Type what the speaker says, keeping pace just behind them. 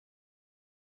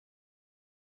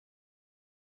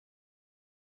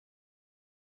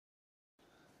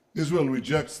Israel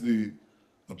rejects the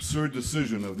absurd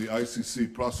decision of the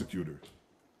ICC prosecutor.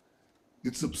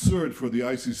 It's absurd for the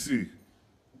ICC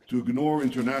to ignore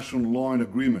international law and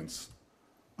agreements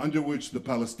under which the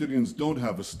Palestinians don't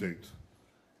have a state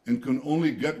and can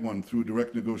only get one through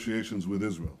direct negotiations with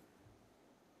Israel.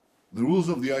 The rules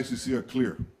of the ICC are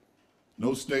clear.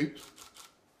 No state,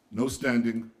 no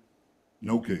standing,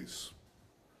 no case.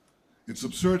 It's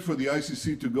absurd for the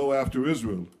ICC to go after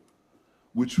Israel,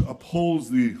 which upholds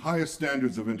the highest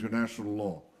standards of international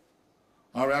law.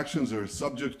 Our actions are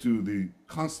subject to the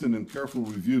constant and careful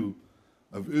review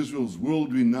of Israel's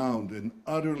world-renowned and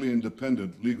utterly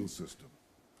independent legal system.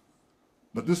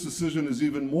 But this decision is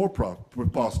even more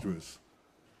preposterous,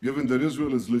 given that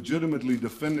Israel is legitimately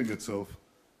defending itself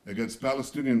against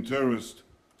Palestinian terrorists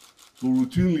who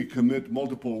routinely commit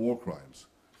multiple war crimes.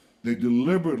 They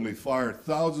deliberately fire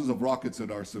thousands of rockets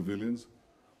at our civilians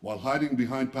while hiding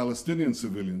behind Palestinian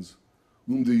civilians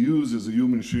whom they use as a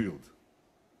human shield.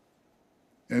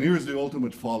 And here's the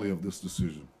ultimate folly of this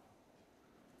decision.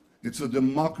 It's a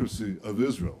democracy of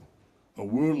Israel, a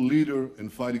world leader in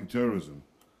fighting terrorism,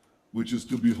 which is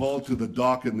to be hauled to the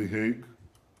dock in The Hague,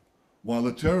 while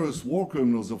the terrorist war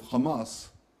criminals of Hamas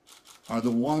are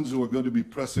the ones who are going to be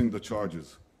pressing the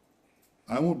charges.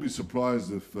 I won't be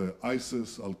surprised if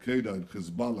ISIS, Al-Qaeda, and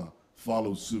Hezbollah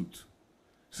follow suit.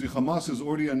 See, Hamas has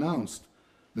already announced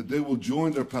that they will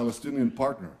join their Palestinian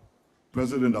partner,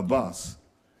 President Abbas,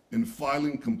 in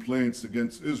filing complaints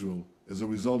against Israel as a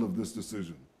result of this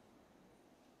decision.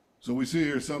 So we see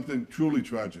here something truly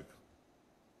tragic.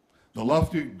 The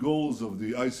lofty goals of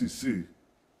the ICC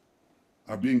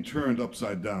are being turned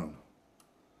upside down.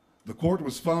 The court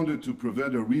was founded to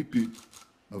prevent a repeat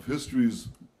of history's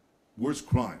worst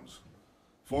crimes,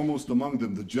 foremost among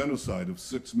them the genocide of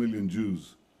 6 million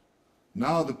Jews.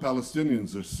 Now the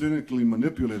Palestinians are cynically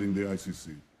manipulating the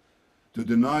ICC to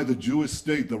deny the Jewish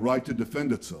state the right to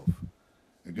defend itself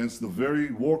against the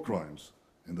very war crimes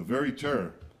and the very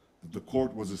terror that the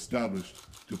court was established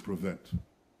to prevent.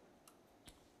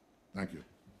 Thank you.